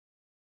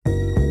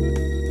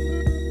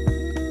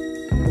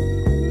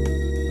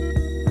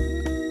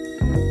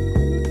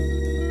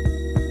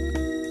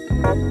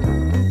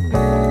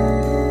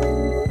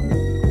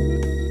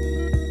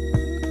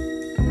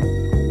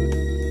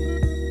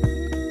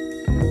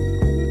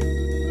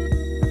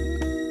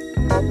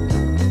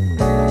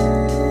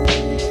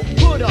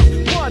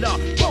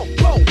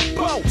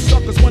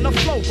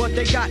but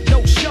they got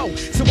no show.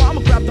 So I'ma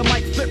grab the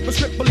mic, flip a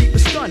script, believe the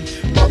stun.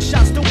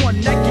 Buckshot's the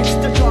one that gets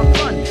the job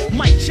done.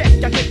 Mic check,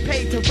 I get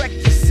paid to wreck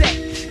your set.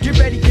 Get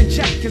ready and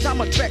check, cause I'm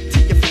a threat to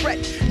your fret.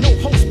 No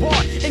host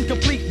bar,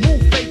 incomplete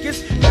move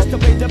fakers. Best to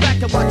pay the back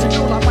and watch a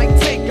girl, I might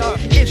take her.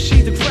 If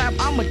she's a grab,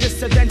 I'ma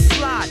diss her then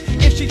slide.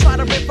 If she try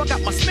to rip, I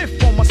got my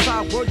Smith on my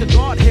side. Word to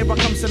God, here I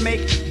comes to make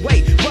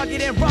way.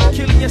 Rugged and rock,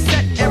 killing your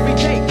set every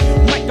day.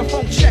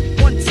 Microphone check,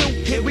 1, 2,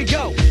 here we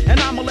go. And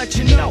I'ma let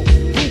you know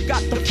who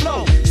got the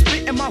flow.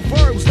 Spitting my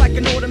verbs like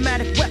an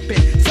automatic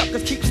weapon.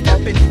 Suckers keep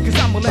stepping, cause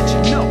I'ma let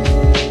you know.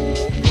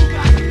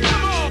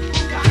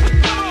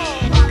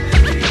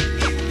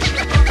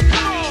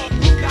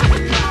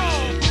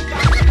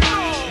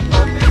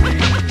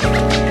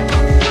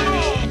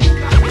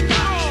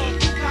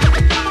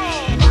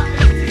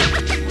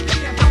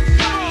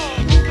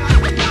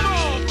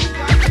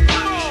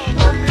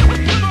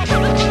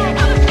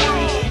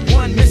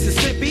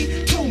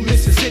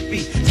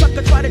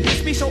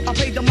 So I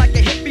paid them like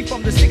a hippie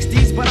from the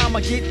 60s, but I'ma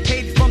get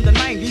paid from the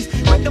 90s.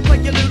 Like to play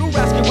your little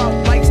rascal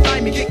out like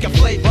Stymie, get your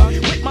flavor.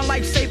 With my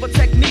lifesaver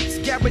techniques,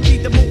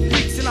 guaranteed to move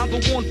freaks, and I'll go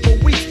on for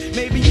weeks,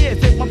 maybe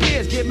years. If my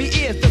peers give me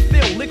ears to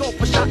fill, they go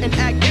for shot and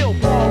act ill,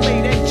 ball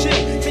late and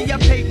chill. See, I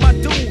paid my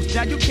dues,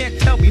 now you can't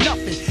tell me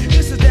nothing.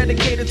 This is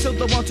dedicated to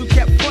the ones who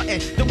kept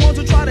frontin', the ones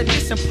who try to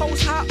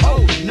disimpose high.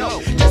 Oh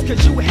no, just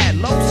cause you had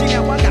low, see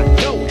now I got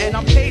dough, and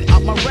I'm paid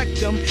out my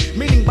rectum,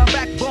 meaning my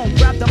backbone.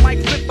 Grab the mic,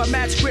 flip a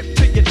mad script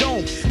to your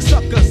dome.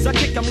 Suckers, I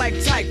kick them like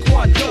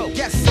Taekwondo.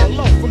 Yes,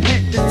 hello from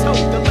head to toe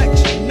to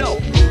let you know.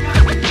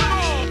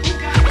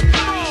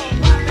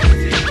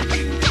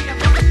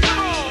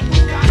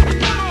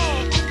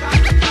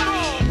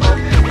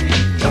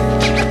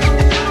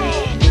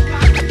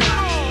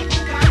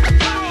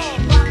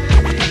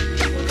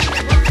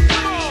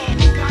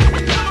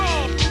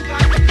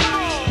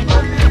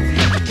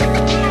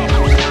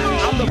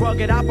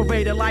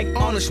 Operator like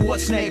Arnold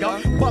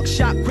Schwarzenegger.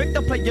 Buckshot quick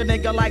to play your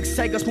nigga like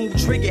Sega. Smooth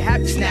trigger,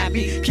 happy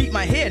snappy. Keep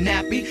my hair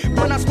nappy.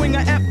 When I swing a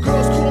F,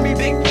 girls call me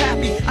Big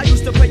Pappy. I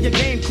used to play a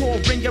game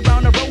called Ring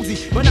Around the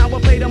Rosie, but now I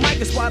play the mic,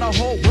 it's why the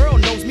whole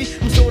world knows me.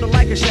 I'm sorta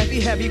like a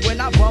Chevy heavy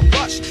when I run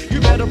rush. You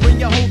better bring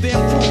your whole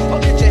damn crew or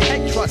get your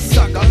head crushed,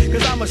 sucker.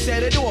 Cause I'ma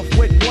set it off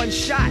with one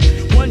shot.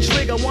 One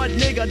trigger, one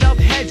nigga, dub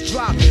heads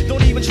drop.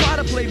 Don't even try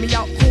to play me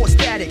out, core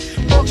static.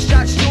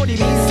 Buckshot shorty,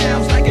 me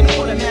sounds like an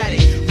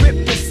automatic.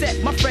 Rip the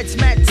set, my fret's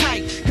mad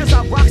tight, cause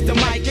I rocks the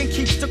mic and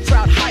keeps the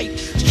crowd hype.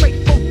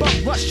 Straight from bum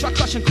rush, try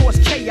crush and cause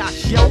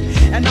chaos, yo.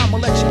 And I'ma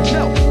let you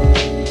know.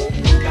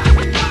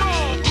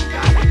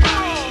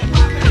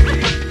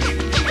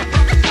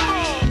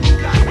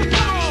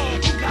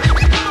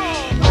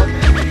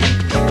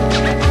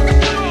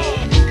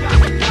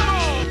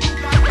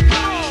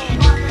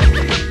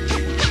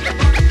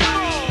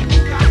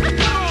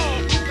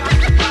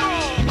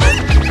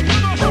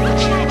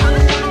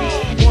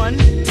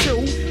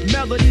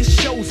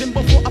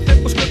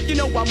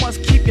 I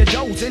must keep you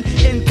dozing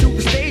into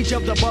the stage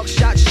of the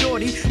buckshot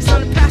shorty.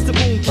 Son, pass the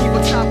boom, keep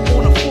a top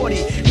on a 40.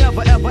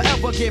 Never ever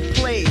ever get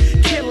played.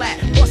 Kill that,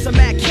 bust a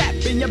mad cap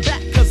in your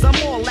back, cause I'm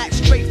all that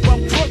straight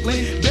from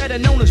Brooklyn, better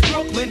known as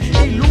Brooklyn.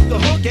 Elude the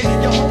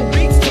hookin', your whole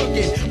beat's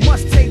cookin'.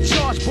 Must take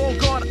charge,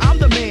 Dewgarde, I'm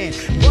the man.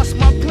 Bust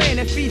my plan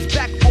and feeds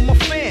back on my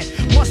fan.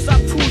 Must I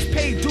cruise,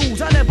 pay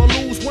dues, I never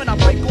lose when I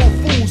break on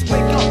fools.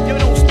 Wake up, you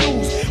don't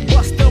snooze.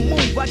 Bust the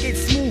move, I get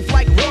smooth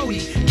like Rory.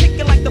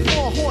 Kicking like the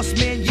 4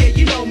 horsemen, yeah,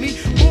 you know me.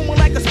 Booming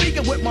like a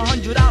speaker with my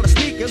 $100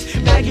 sneakers.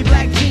 Baggy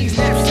black jeans,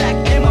 knapsack,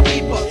 and my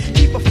beeper.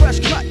 Keep a fresh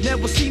cut,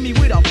 never see me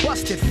with a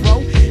busted fro.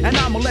 And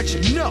I'ma let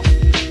you know.